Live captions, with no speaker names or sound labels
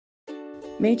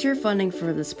Major funding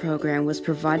for this program was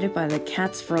provided by the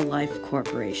Cats for Life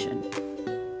Corporation.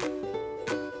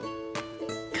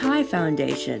 Kai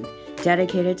Foundation,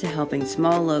 dedicated to helping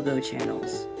small logo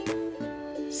channels.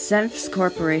 SENF's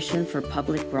Corporation for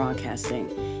Public Broadcasting,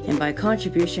 and by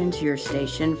contribution to your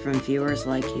station from viewers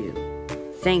like you.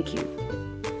 Thank you.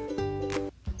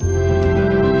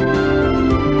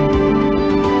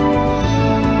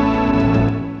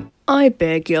 I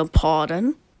beg your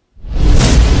pardon?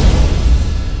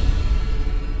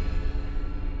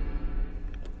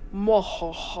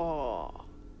 Mwahaha.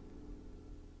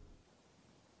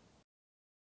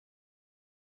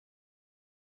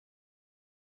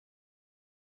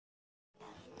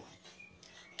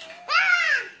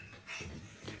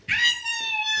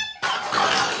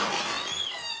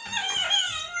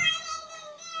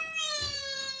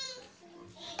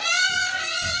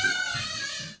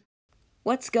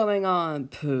 What's going on,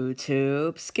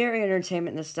 PooTube? Scary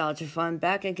entertainment nostalgia fun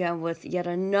back again with yet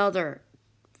another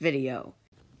video.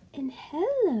 And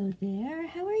hello there,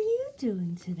 how are you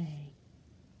doing today?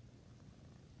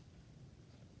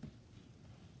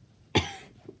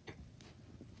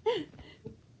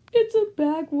 It's a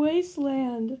back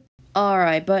wasteland.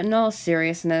 Alright, but in all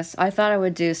seriousness, I thought I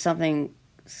would do something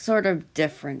sort of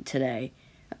different today.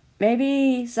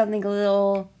 Maybe something a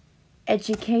little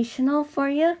educational for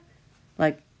you?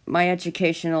 Like, my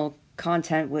educational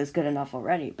content was good enough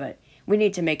already, but we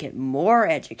need to make it more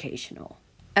educational.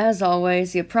 As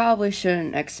always, you probably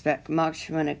shouldn't expect much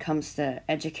when it comes to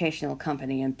educational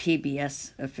company and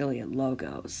PBS affiliate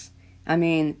logos. I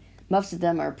mean, most of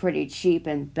them are pretty cheap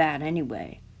and bad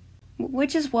anyway.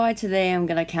 Which is why today I'm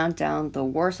gonna count down the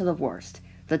worst of the worst,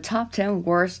 the top 10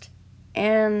 worst,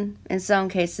 and in some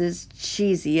cases,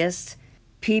 cheesiest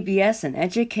PBS and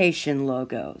education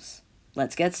logos.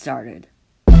 Let's get started.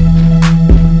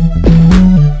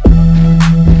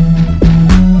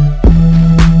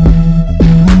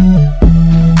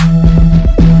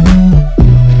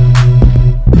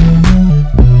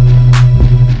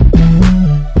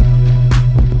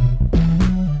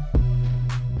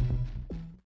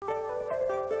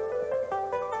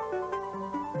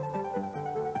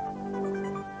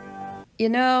 You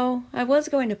know, I was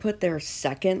going to put their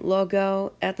second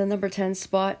logo at the number 10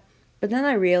 spot, but then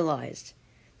I realized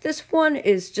this one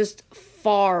is just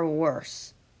far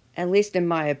worse, at least in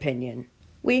my opinion.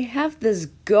 We have this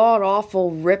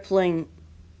god-awful, rippling,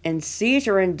 and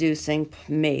seizure-inducing,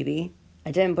 maybe,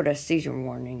 I didn't put a seizure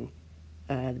warning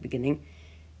at the beginning,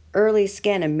 early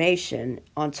scanimation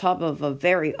on top of a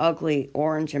very ugly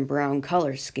orange and brown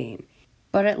color scheme.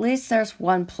 But at least there's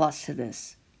one plus to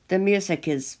this. The music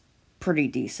is pretty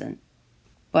decent.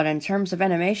 But in terms of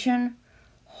animation,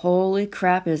 holy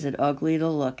crap is it ugly to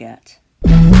look at.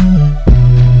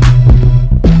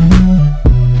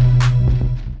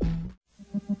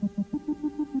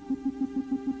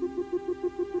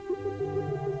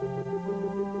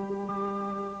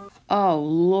 Oh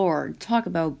lord, talk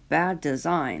about bad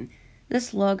design.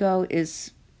 This logo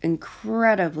is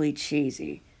incredibly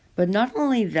cheesy. But not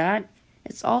only that,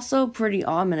 it's also pretty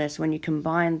ominous when you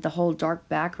combine the whole dark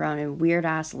background and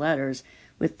weird-ass letters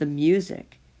with the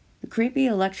music. The creepy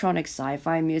electronic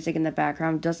sci-fi music in the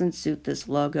background doesn't suit this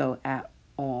logo at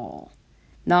all.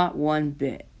 Not one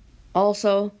bit.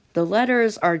 Also, the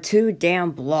letters are too damn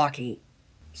blocky.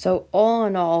 So all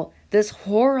in all, this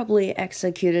horribly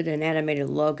executed and animated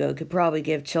logo could probably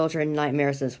give children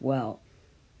nightmares as well.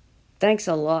 Thanks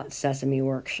a lot, Sesame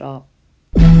Workshop.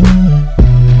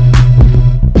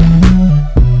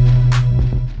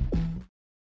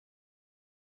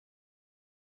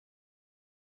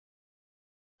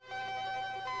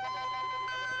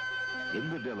 In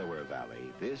the Delaware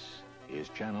Valley, this is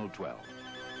Channel 12.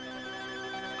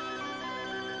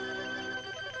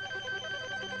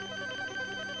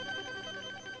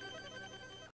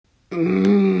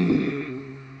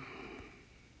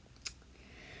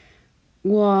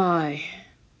 Why?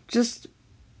 Just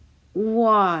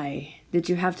why did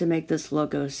you have to make this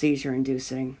logo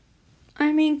seizure-inducing?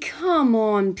 I mean, come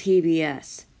on,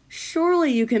 PBS.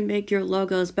 Surely you can make your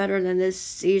logos better than this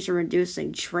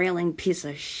seizure-inducing trailing piece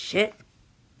of shit.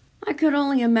 I could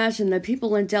only imagine that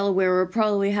people in Delaware were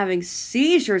probably having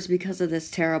seizures because of this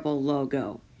terrible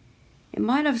logo. It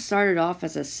might have started off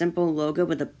as a simple logo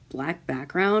with a black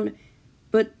background,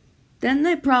 but then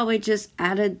they probably just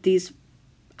added these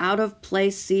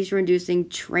out-of-place seizure-inducing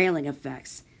trailing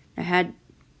effects that had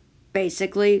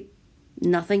basically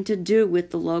nothing to do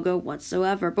with the logo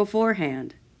whatsoever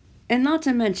beforehand. And not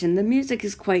to mention, the music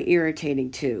is quite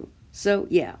irritating too. So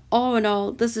yeah, all in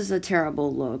all, this is a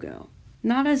terrible logo.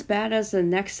 Not as bad as the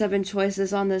next 7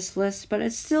 choices on this list, but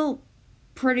it's still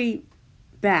pretty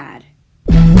bad.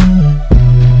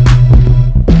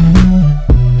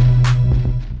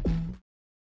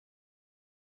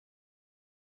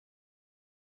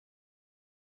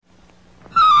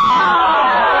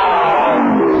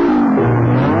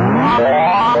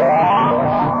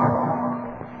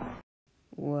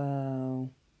 Wow.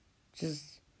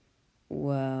 Just,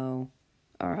 wow.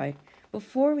 Alright,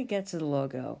 before we get to the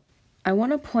logo, I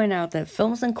want to point out that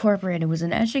Films Incorporated was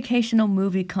an educational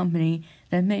movie company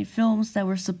that made films that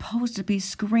were supposed to be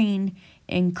screened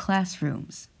in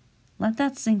classrooms. Let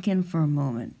that sink in for a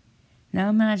moment. Now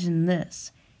imagine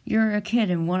this. You're a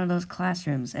kid in one of those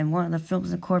classrooms and one of the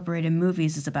Films Incorporated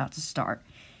movies is about to start.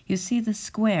 You see the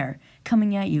square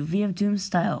coming at you via Doom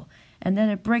style, and then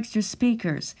it breaks your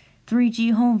speakers,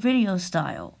 3G home video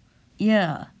style.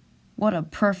 Yeah, what a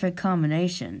perfect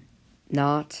combination.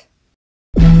 Not.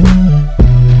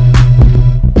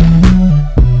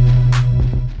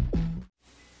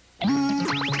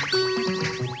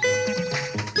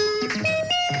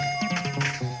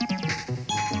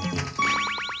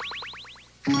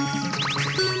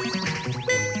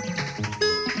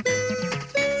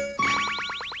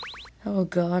 Oh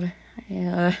God,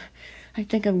 I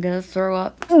think I'm gonna throw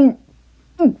up.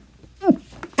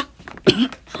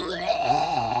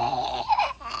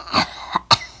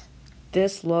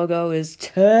 This logo is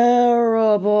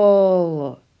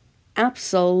terrible.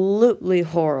 Absolutely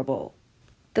horrible.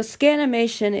 The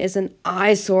scanimation is an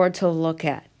eyesore to look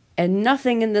at, and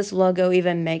nothing in this logo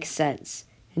even makes sense.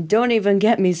 And don't even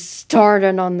get me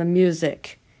started on the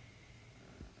music.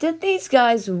 Did these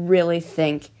guys really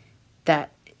think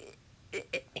that...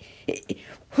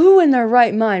 Who in their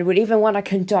right mind would even want to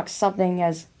conduct something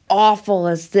as awful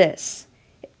as this?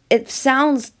 It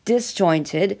sounds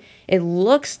disjointed, it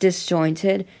looks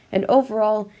disjointed, and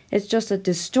overall, it's just a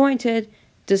disjointed,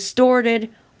 distorted,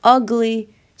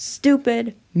 ugly,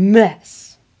 stupid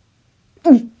mess.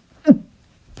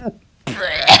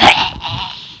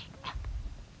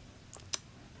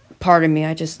 Pardon me,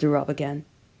 I just threw up again.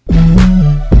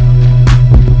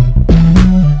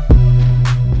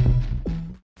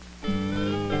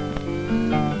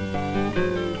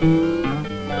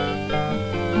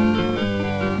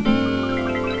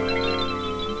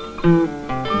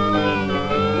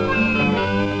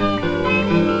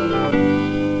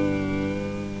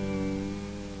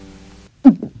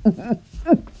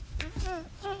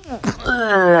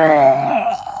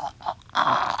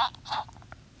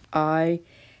 I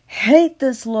hate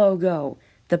this logo.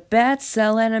 The bad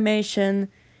cell animation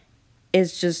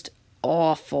is just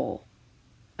awful.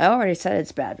 I already said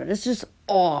it's bad, but it's just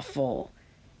awful.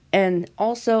 And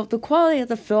also, the quality of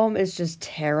the film is just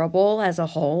terrible as a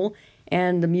whole.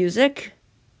 And the music,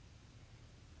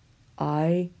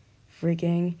 I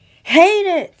freaking hate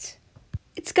it!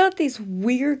 It's got these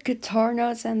weird guitar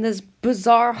notes and this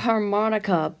bizarre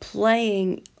harmonica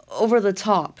playing over the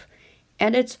top.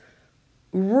 And it's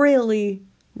really,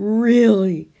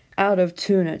 really out of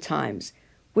tune at times,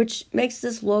 which makes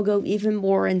this logo even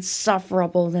more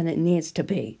insufferable than it needs to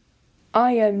be.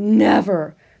 I am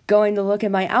never going to look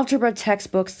at my algebra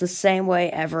textbooks the same way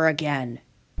ever again.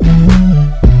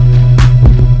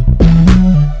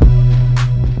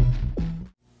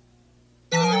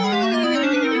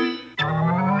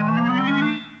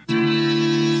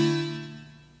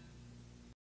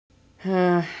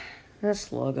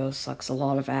 This logo sucks a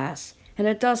lot of ass, and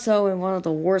it does so in one of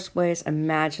the worst ways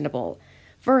imaginable.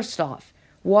 First off,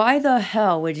 why the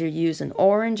hell would you use an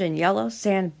orange and yellow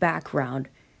sand background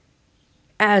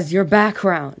as your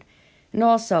background? And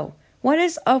also, what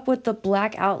is up with the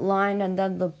black outline and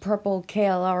then the purple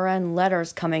KLRN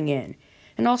letters coming in?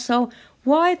 And also,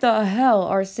 why the hell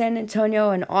are San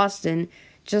Antonio and Austin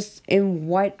just in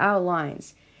white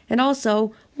outlines? And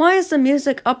also, why is the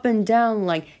music up and down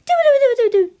like...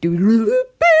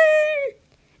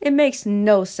 It makes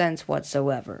no sense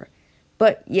whatsoever.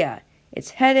 But yeah,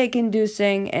 it's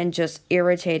headache-inducing and just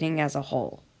irritating as a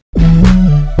whole.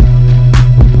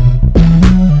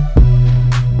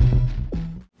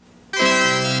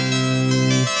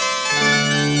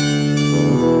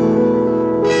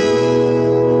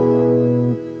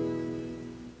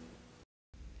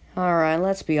 Alright,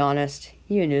 let's be honest.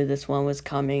 You knew this one was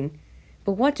coming.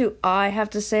 But what do I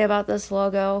have to say about this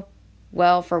logo?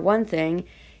 Well, for one thing,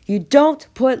 you don't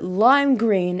put lime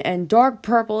green and dark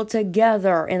purple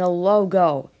together in a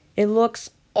logo. It looks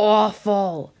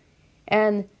awful.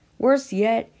 And worse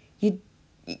yet, you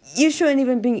shouldn't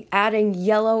even be adding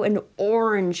yellow and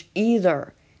orange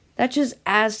either. That just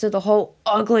adds to the whole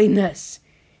ugliness.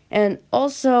 And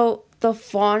also, the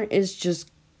font is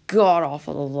just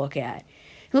god-awful to look at.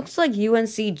 It looks like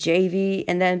UNC JV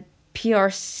and then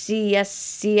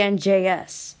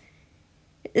PRCSCNJS.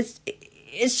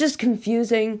 It's just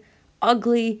confusing,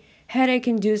 ugly,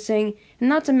 headache-inducing, and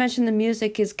not to mention the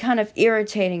music is kind of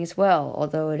irritating as well,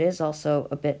 although it is also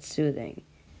a bit soothing.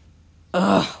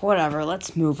 Ugh, whatever,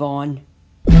 let's move on.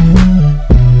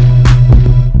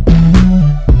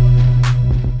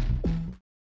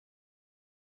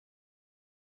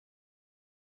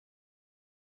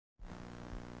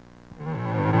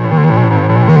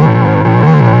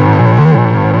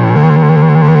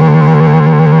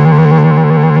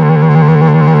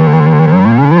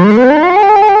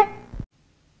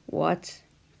 What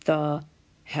the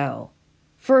hell?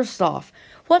 First off,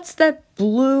 what's that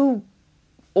blue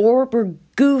orb or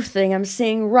goo thing I'm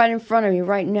seeing right in front of me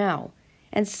right now?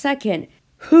 And second,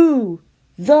 who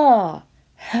the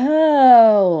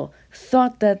hell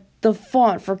thought that the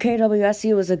font for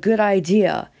KWSU was a good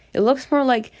idea? It looks more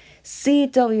like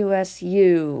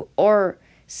CWSU or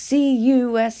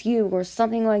CUSU or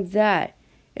something like that.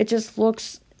 It just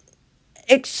looks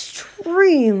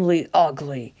extremely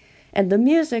ugly. And the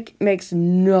music makes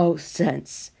no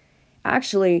sense.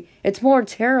 Actually, it's more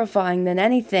terrifying than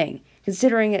anything,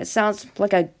 considering it sounds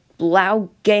like a loud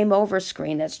game over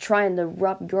screen that's trying to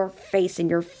rub your face in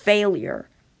your failure.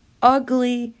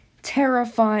 Ugly,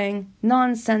 terrifying,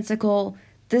 nonsensical.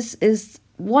 This is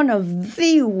one of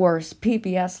the worst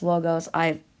PBS logos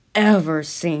I've ever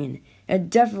seen, and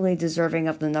definitely deserving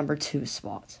of the number 2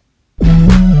 spot.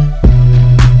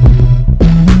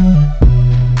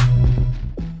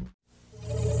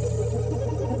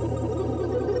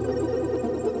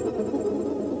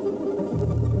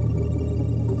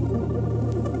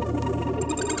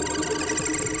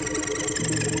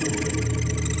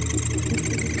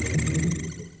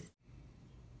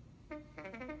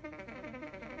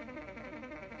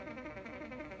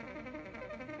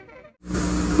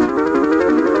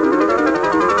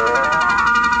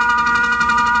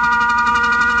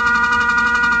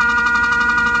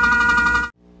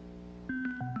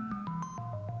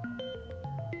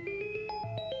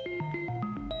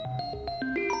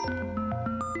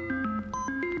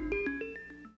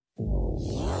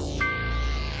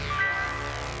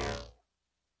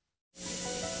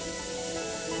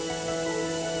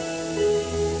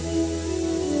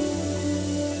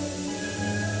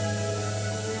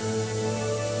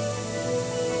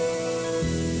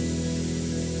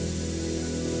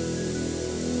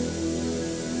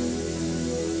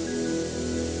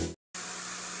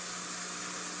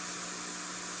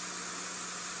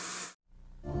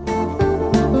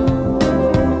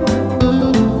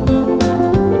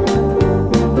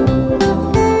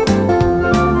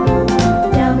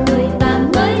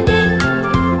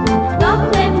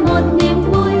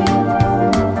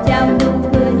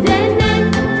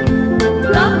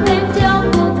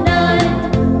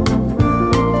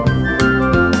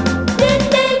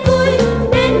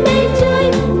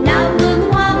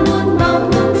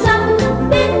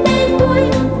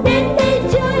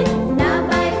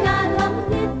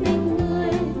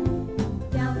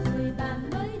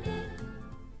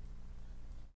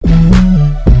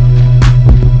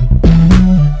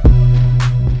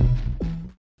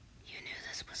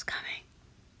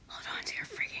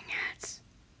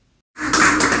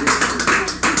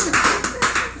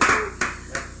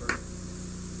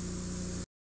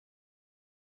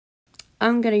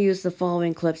 I'm gonna use the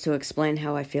following clips to explain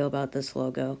how I feel about this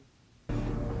logo.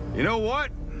 You know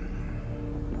what?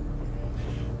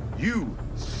 You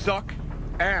suck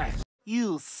ass.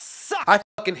 You suck. I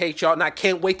fucking hate y'all and I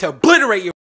can't wait to obliterate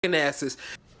your fucking asses.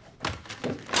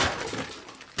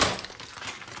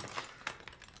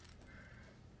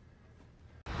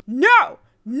 No!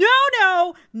 No,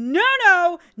 no! No,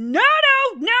 no! No,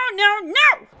 no! No, no,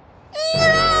 no!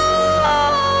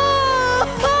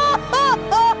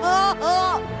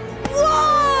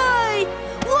 Why?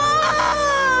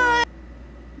 Why?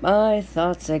 My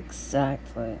thoughts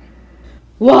exactly.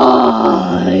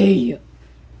 Why?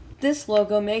 This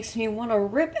logo makes me want to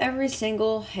rip every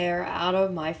single hair out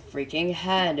of my freaking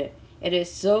head. It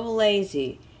is so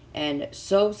lazy and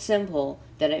so simple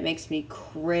that it makes me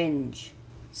cringe.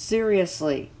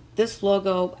 Seriously, this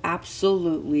logo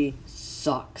absolutely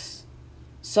sucks.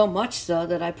 So much so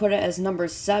that I put it as number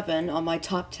 7 on my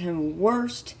top 10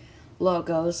 worst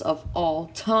logos of all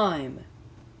time.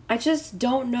 I just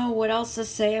don't know what else to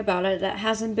say about it that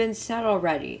hasn't been said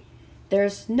already.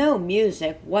 There's no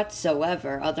music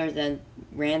whatsoever other than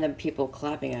random people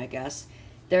clapping, I guess.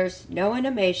 There's no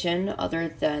animation other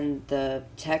than the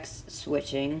text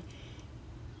switching.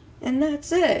 And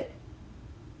that's it.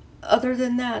 Other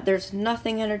than that, there's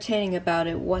nothing entertaining about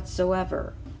it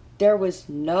whatsoever. There was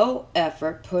no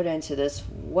effort put into this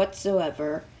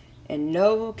whatsoever, and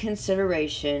no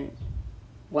consideration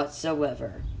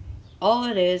whatsoever. All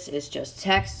it is just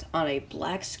text on a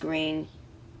black screen,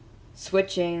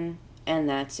 switching, and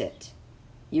that's it.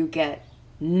 You get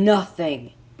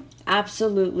nothing.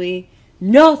 Absolutely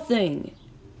Nothing!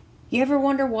 You ever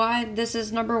wonder why this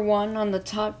is number 1 on the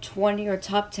top 20 or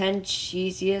top 10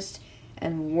 cheesiest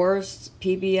and worst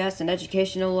PBS and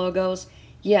educational logos?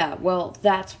 Yeah, well,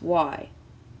 that's why.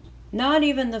 Not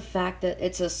even the fact that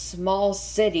it's a small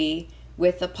city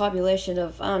with a population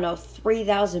of,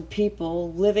 3,000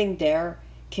 people living there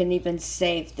can even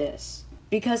save this.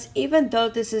 Because even though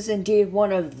this is indeed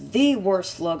one of the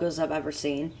worst logos I've ever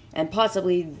seen, and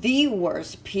possibly the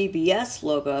worst PBS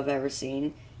logo I've ever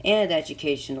seen, and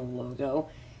educational logo,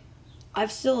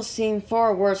 I've still seen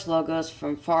far worse logos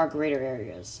from far greater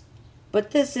areas.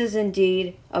 But this is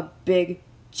indeed a big,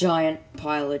 giant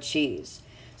pile of cheese.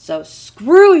 So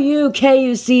screw you,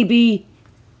 KUCB!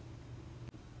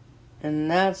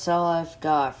 And that's all I've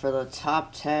got for the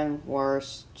top 10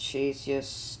 worst, cheesiest,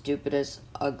 stupidest,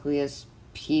 ugliest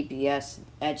PBS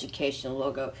educational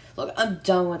logo. Look, I'm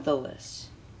done with the list.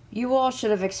 You all should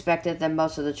have expected that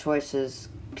most of the choices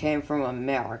came from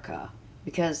America,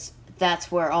 because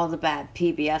that's where all the bad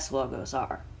PBS logos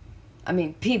are. I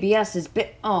mean, PBS is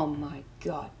oh my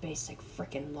god, basic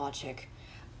freaking logic.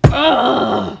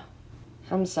 Ugh!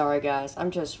 I'm sorry guys,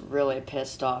 I'm just really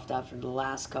pissed off after the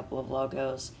last couple of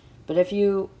logos. But if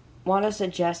you want to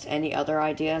suggest any other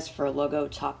ideas for logo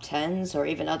top 10s or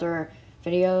even other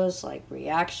videos like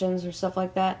reactions or stuff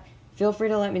like that, feel free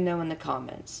to let me know in the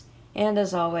comments. And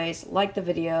as always, like the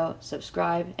video,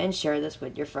 subscribe, and share this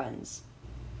with your friends.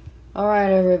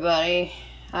 Alright everybody,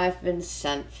 I've been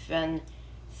SENF, and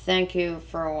thank you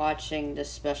for watching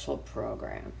this special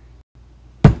program.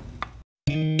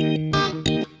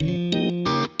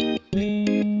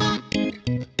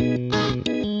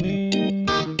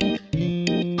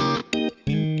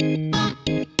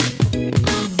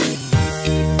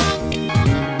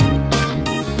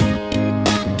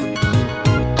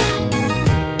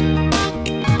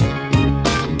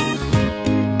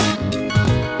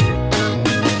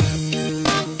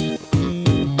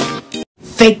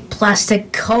 Fake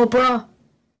plastic cobra?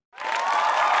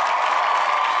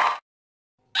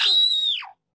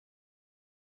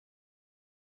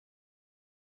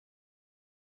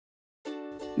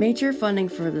 Major funding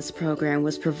for this program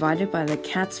was provided by the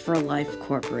Cats for Life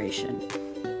Corporation.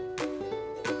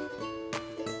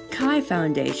 Kai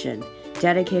Foundation,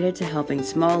 dedicated to helping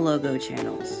small logo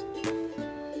channels.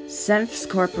 SENF's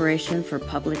Corporation for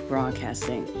Public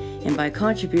Broadcasting, and by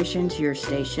contribution to your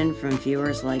station from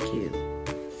viewers like you.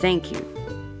 Thank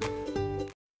you.